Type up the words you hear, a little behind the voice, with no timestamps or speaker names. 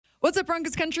What's up,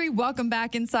 Broncos country? Welcome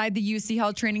back inside the UC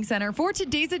Health Training Center for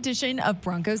today's edition of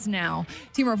Broncos Now.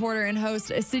 Team reporter and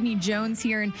host Sydney Jones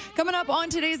here. And coming up on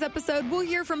today's episode, we'll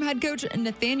hear from head coach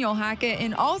Nathaniel Hackett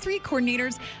and all three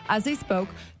coordinators as they spoke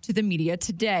to the media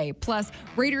today. Plus,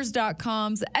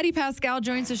 Raiders.com's Eddie Pascal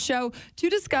joins the show to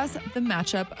discuss the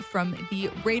matchup from the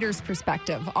Raiders'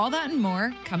 perspective. All that and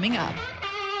more coming up.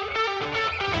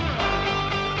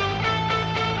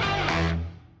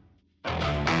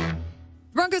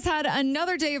 Broncos had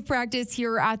another day of practice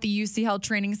here at the UC Health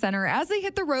Training Center as they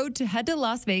hit the road to head to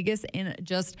Las Vegas in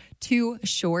just 2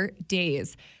 short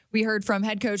days. We heard from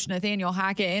head coach Nathaniel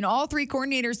Hackett and all three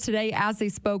coordinators today as they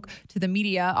spoke to the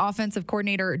media. Offensive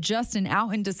coordinator Justin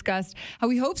Outen discussed how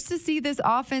he hopes to see this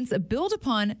offense build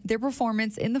upon their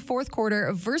performance in the fourth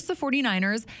quarter versus the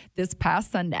 49ers this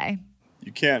past Sunday.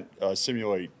 You can't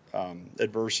simulate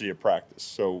adversity at practice.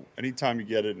 So anytime you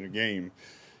get it in a game,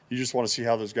 you just want to see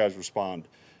how those guys respond.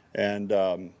 And,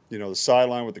 the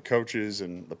sideline with the coaches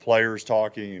and the players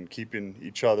talking and keeping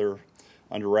each other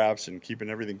under wraps and keeping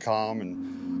everything calm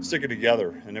and sticking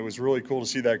together. And it was really cool to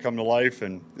see that come to life.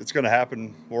 And it's going to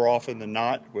happen more often than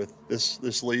not with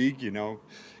this league.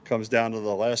 Comes down to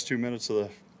the last 2 minutes of the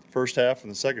first half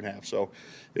and the second half. So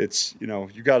it's,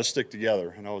 you got to stick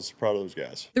together, and I was proud of those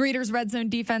guys. The Raiders' red zone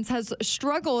defense has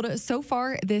struggled so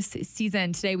far this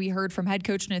season. Today we heard from head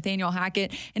coach Nathaniel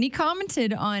Hackett, and he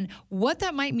commented on what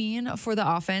that might mean for the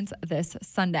offense this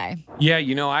Sunday. Yeah,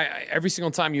 every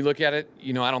single time you look at it,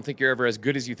 I don't think you're ever as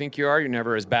good as you think you are. You're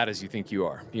never as bad as you think you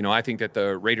are. I think that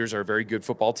the Raiders are a very good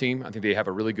football team. I think they have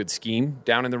a really good scheme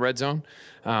down in the red zone.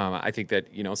 I think that,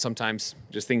 sometimes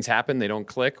just things happen. They don't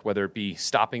click, whether it be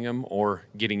stopping them or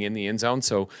getting in the end zone.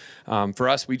 So for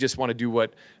us, we just want to do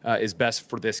what is best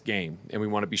for this game. And we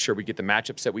want to be sure we get the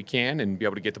matchups that we can and be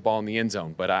able to get the ball in the end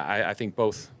zone. But I think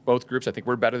both groups, I think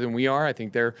we're better than we are. I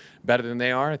think they're better than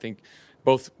they are. I think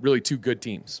both really two good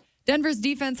teams. Denver's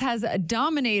defense has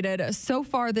dominated so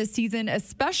far this season,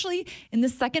 especially in the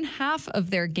second half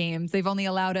of their games. They've only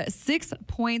allowed 6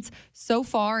 points so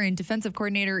far, and defensive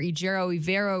coordinator Ejiro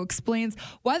Evero explains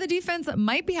why the defense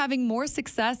might be having more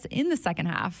success in the second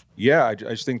half. Yeah, I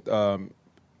just think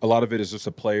a lot of it is just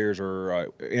the players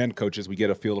and coaches. We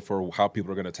get a feel for how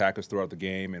people are going to attack us throughout the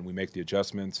game, and we make the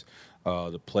adjustments.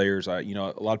 The players, a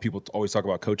lot of people always talk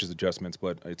about coaches' adjustments,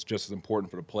 but it's just as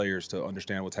important for the players to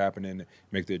understand what's happening,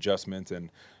 make the adjustments, and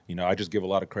I just give a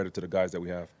lot of credit to the guys that we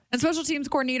have. And special teams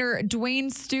coordinator Dwayne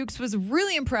Stukes was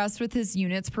really impressed with his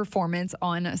unit's performance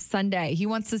on Sunday. He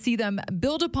wants to see them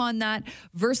build upon that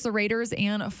versus the Raiders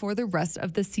and for the rest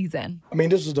of the season.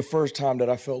 This was the first time that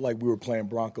I felt like we were playing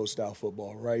Broncos-style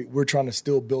football, right? We're trying to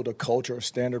still build a culture, a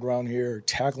standard around here,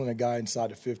 tackling a guy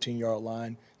inside the 15-yard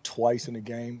line twice in a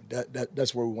game.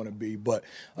 That's where we want to be. But,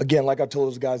 again, like I told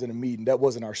those guys in the meeting, that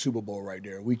wasn't our Super Bowl right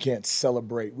there. We can't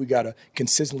celebrate. We got to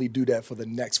consistently do that for the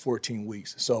next 14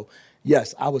 weeks. So,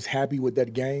 yes, I was happy with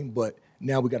that game, but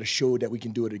now we got to show that we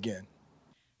can do it again.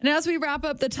 And as we wrap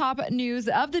up the top news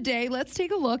of the day, let's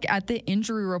take a look at the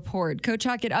injury report. Coach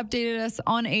Hackett updated us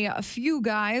on a few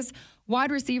guys.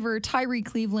 Wide receiver Tyree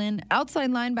Cleveland,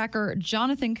 outside linebacker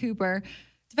Jonathan Cooper,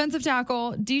 defensive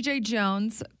tackle DJ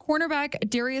Jones, cornerback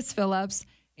Darius Phillips,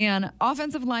 and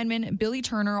offensive lineman Billy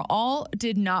Turner all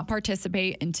did not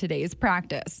participate in today's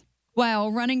practice. While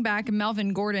running back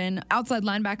Melvin Gordon, outside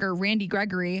linebacker Randy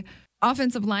Gregory,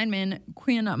 offensive lineman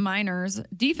Quinn Miners,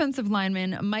 defensive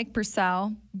lineman Mike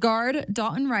Purcell, guard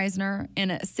Dalton Reisner,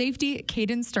 and safety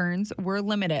Caden Stearns were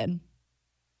limited.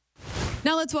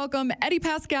 Now let's welcome Eddie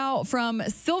Pascal from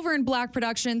Silver and Black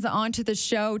Productions onto the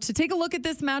show to take a look at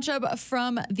this matchup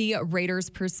from the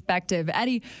Raiders' perspective.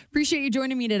 Eddie, appreciate you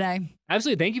joining me today.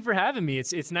 Absolutely. Thank you for having me.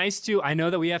 It's nice to, I know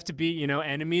that we have to be,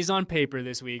 enemies on paper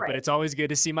this week, but it's always good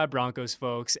to see my Broncos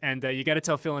folks. And you got to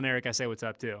tell Phil and Eric I say what's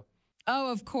up too.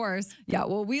 Oh, of course. Yeah,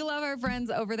 well, we love our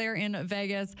friends over there in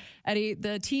Vegas. Eddie,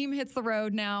 the team hits the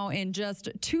road now in just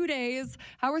 2 days.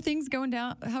 How are things going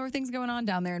on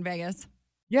down there in Vegas?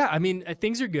 Yeah,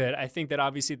 things are good. I think that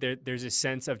obviously there's a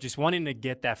sense of just wanting to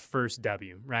get that first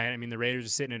W, right? The Raiders are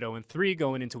sitting at 0-3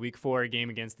 going into Week 4, a game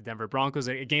against the Denver Broncos,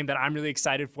 a game that I'm really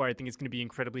excited for. I think it's going to be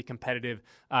incredibly competitive,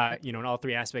 in all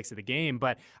three aspects of the game.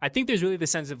 But I think there's really the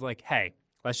sense of like, hey,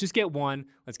 let's just get one.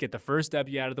 Let's get the first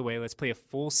W out of the way. Let's play a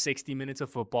full 60 minutes of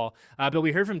football. But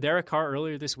we heard from Derek Carr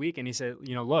earlier this week, and he said,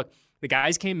 look, the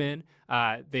guys came in.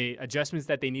 The adjustments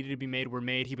that they needed to be made were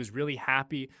made. He was really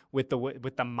happy with the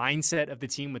mindset of the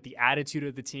team, with the attitude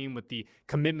of the team, with the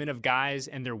commitment of guys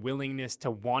and their willingness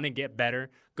to want to get better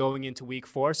going into Week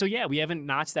 4. So, yeah, we haven't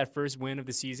notched that first win of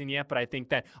the season yet, but I think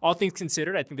that all things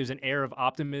considered, I think there's an air of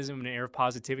optimism and an air of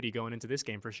positivity going into this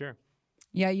game for sure.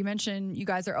 Yeah, you mentioned you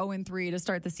guys are 0-3 to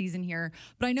start the season here,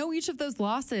 but I know each of those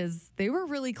losses, they were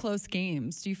really close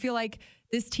games. Do you feel like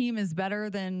this team is better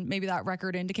than maybe that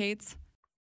record indicates?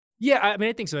 Yeah, I mean,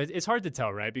 I think so. It's hard to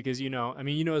tell, right? Because,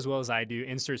 as well as I do,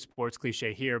 insert sports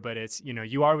cliche here, but it's,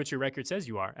 you are what your record says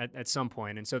you are at some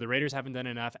point. And so the Raiders haven't done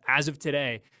enough as of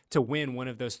today to win one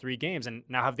of those 3 games. And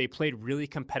now have they played really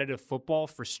competitive football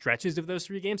for stretches of those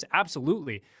 3 games?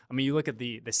 Absolutely. I mean, you look at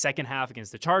the second half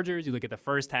against the Chargers, you look at the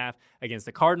first half against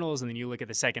the Cardinals, and then you look at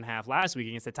the second half last week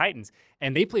against the Titans.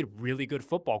 And they played really good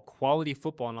football, quality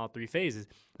football in all 3 phases.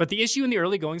 But the issue in the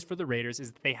early goings for the Raiders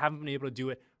is that they haven't been able to do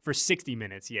it for 60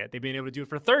 minutes yet. They've been able to do it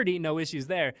for 30, no issues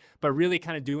there. But really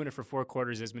kind of doing it for 4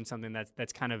 quarters has been something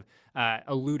that's kind of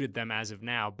eluded them as of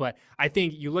now. But I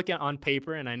think you look at on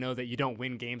paper, and I know that you don't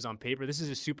win games on paper. This is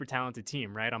a super talented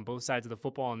team, right, on both sides of the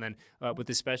football, and then with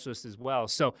the specialists as well.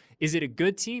 So is it a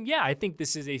good team? Yeah, I think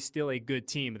this is still a good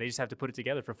team. They just have to put it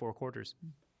together for 4 quarters.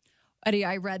 Eddie,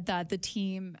 I read that the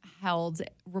team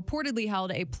reportedly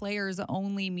held a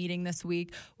players-only meeting this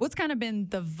week. What's kind of been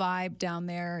the vibe down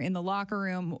there in the locker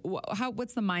room?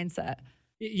 What's the mindset?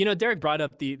 Derek brought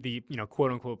up the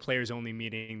quote unquote players only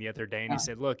meeting the other day, and he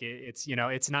said, look, it's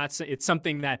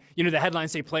something that, the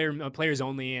headlines say players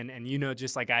only, and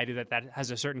just like I do, that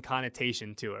has a certain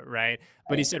connotation to it, right?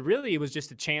 But he said, really, it was just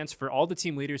a chance for all the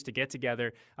team leaders to get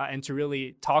together and to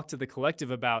really talk to the collective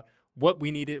about what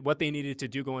they needed to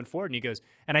do going forward. And he goes,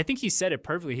 and I think he said it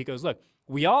perfectly. He goes, look,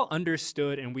 we all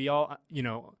understood, and we all,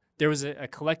 there was a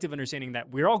collective understanding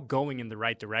that we're all going in the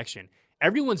right direction.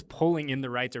 Everyone's pulling in the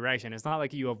right direction. It's not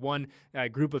like you have one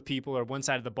group of people or one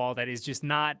side of the ball that is just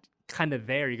not kind of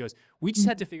there. He goes, we just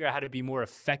had to figure out how to be more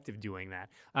effective doing that.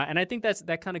 And I think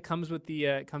that kind of comes with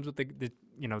the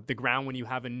ground when you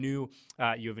have a new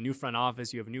front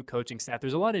office, you have a new coaching staff.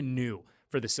 There's a lot of new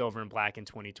for the silver and black in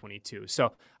 2022.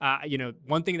 So,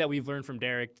 one thing that we've learned from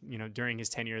Derek, during his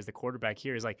tenure as the quarterback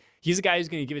here is, like, he's a guy who's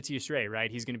going to give it to you straight,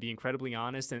 right? He's going to be incredibly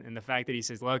honest. And the fact that he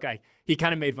says, look, he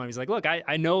kind of made fun. He's like, look,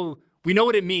 I know, we know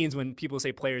what it means when people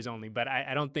say players only, but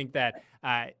I don't think that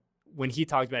when he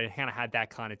talked about it kind of had that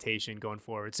connotation going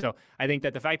forward. So I think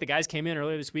that the fact that guys came in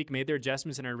earlier this week, made their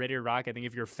adjustments, and are ready to rock, I think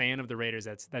if you're a fan of the Raiders,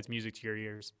 that's music to your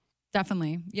ears.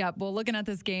 Definitely. Yeah. Well, looking at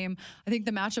this game, I think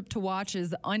the matchup to watch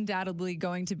is undoubtedly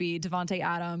going to be Davante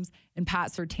Adams and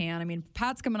Pat Surtain. I mean,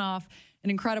 Pat's coming off an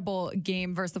incredible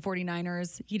game versus the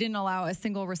 49ers. He didn't allow a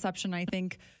single reception, I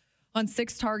think, on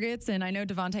 6 targets. And I know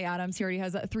Davante Adams, he already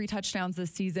has 3 touchdowns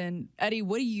this season. Eddie,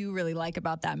 what do you really like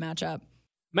about that matchup?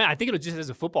 Man, I think it'll just, as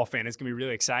a football fan, it's going to be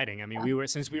really exciting. I mean,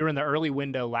 since we were in the early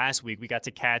window last week, we got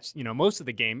to catch, most of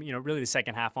the game, really the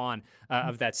second half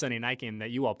of that Sunday night game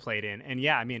that you all played in. And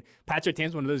yeah, I mean, Pat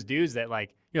Surtain's one of those dudes that,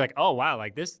 like, you're like, oh wow,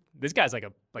 like this guy's like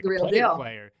a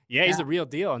player. Yeah, he's the real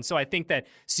deal. And so I think that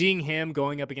seeing him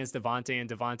going up against Davante, and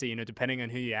Davante, depending on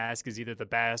who you ask, is either the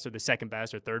best or the second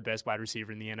best or third best wide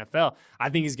receiver in the NFL. I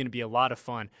think he's going to be a lot of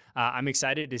fun. I'm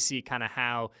excited to see kind of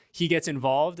how he gets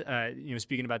involved.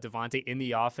 Speaking about Davante in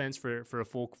the offense for a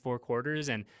full 4 quarters,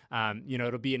 and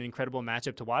it'll be an incredible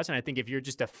matchup to watch. And I think if you're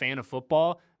just a fan of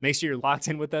football, make sure you're locked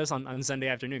in with us on Sunday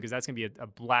afternoon, because that's going to be a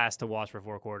blast to watch for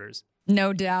 4 quarters.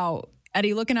 No doubt.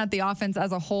 Eddie, looking at the offense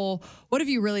as a whole, what have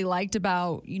you really liked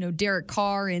about, Derek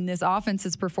Carr in this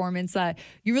offense's performance that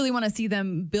you really want to see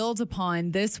them build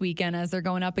upon this weekend as they're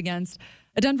going up against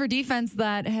a Denver defense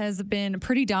that has been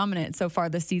pretty dominant so far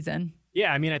this season?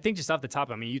 Yeah, I mean, I think just off the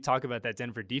top, you talk about that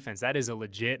Denver defense. That is a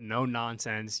legit, no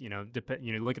nonsense. Look at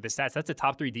the stats. That's a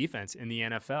top 3 defense in the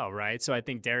NFL, right? So I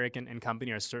think Derek and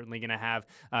company are certainly going to have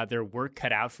their work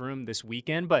cut out for him this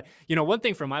weekend. But one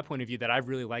thing from my point of view that I've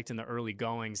really liked in the early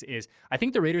goings is I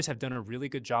think the Raiders have done a really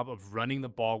good job of running the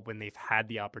ball when they've had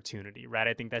the opportunity, right?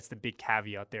 I think that's the big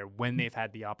caveat there, when they've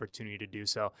had the opportunity to do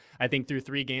so. I think through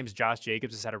 3 games, Josh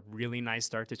Jacobs has had a really nice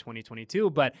start to 2022,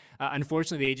 but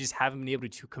unfortunately, they just haven't been able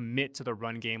to commit to the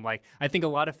run game like I think a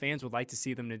lot of fans would like to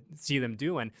see them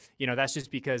do. And that's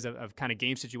just because of kind of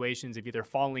game situations of either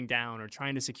falling down or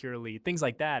trying to secure a lead, things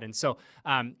like that. And so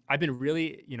I've been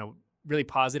really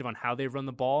positive on how they've run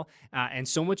the ball. And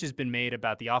so much has been made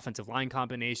about the offensive line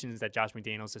combinations that Josh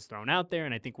McDaniels has thrown out there.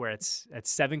 And I think we're at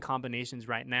 7 combinations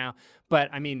right now.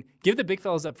 But, give the big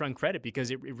fellas up front credit,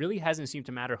 because it really hasn't seemed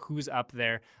to matter who's up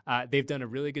there. They've done a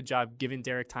really good job giving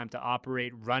Derek time to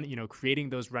operate, creating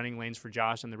those running lanes for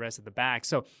Josh and the rest of the back.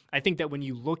 So I think that when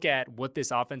you look at what this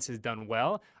offense has done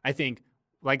well, I think,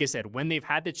 like I said, when they've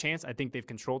had the chance, I think they've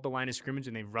controlled the line of scrimmage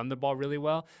and they've run the ball really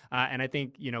well. And I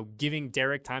think, giving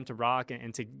Derek time to rock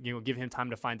and to, give him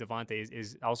time to find Davante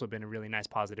is also been a really nice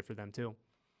positive for them too.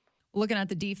 Looking at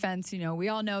the defense, we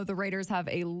all know the Raiders have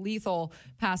a lethal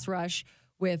pass rush.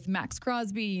 with Max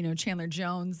Crosby, Chandler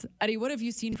Jones. Eddie, what have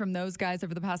you seen from those guys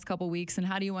over the past couple weeks, and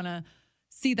how do you want to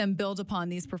see them build upon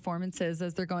these performances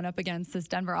as they're going up against this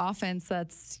Denver offense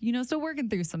that's, still working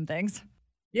through some things?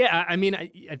 Yeah, I mean,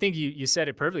 I think you said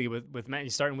it perfectly with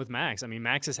Max, starting with Max. I mean,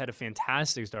 Max has had a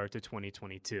fantastic start to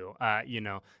 2022.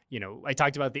 I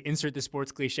talked about the insert the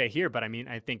sports cliche here, but I mean,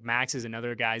 I think Max is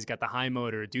another guy who's got the high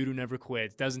motor, dude who never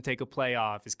quits, doesn't take a play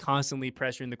off, is constantly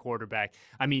pressuring the quarterback.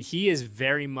 I mean, he is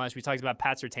very much, we talked about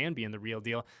Pat Surtain being the real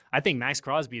deal. I think Max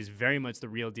Crosby is very much the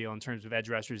real deal in terms of edge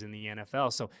rushers in the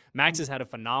NFL. So Max has had a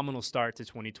phenomenal start to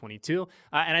 2022.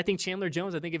 And I think Chandler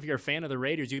Jones, I think if you're a fan of the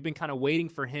Raiders, you've been kind of waiting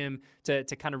for him to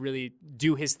kind of really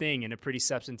do his thing in a pretty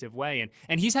substantive way.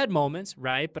 And he's had moments,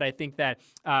 right? But I think that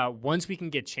once we can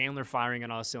get Chandler firing on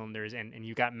all cylinders and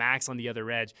you got Max on the other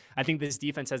edge, I think this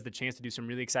defense has the chance to do some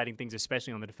really exciting things,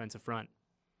 especially on the defensive front.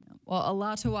 Well, a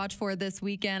lot to watch for this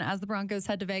weekend as the Broncos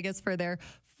head to Vegas for their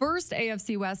first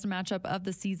AFC West matchup of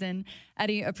the season.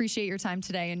 Eddie, appreciate your time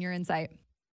today and your insight.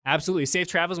 Absolutely. Safe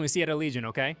travels, and we see you at Allegiant,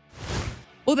 okay?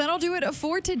 Well, that'll do it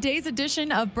for today's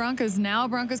edition of Broncos Now,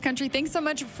 Broncos Country. Thanks so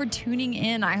much for tuning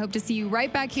in. I hope to see you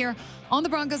right back here on the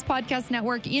Broncos Podcast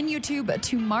Network in YouTube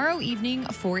tomorrow evening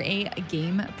for a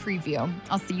game preview.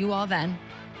 I'll see you all then.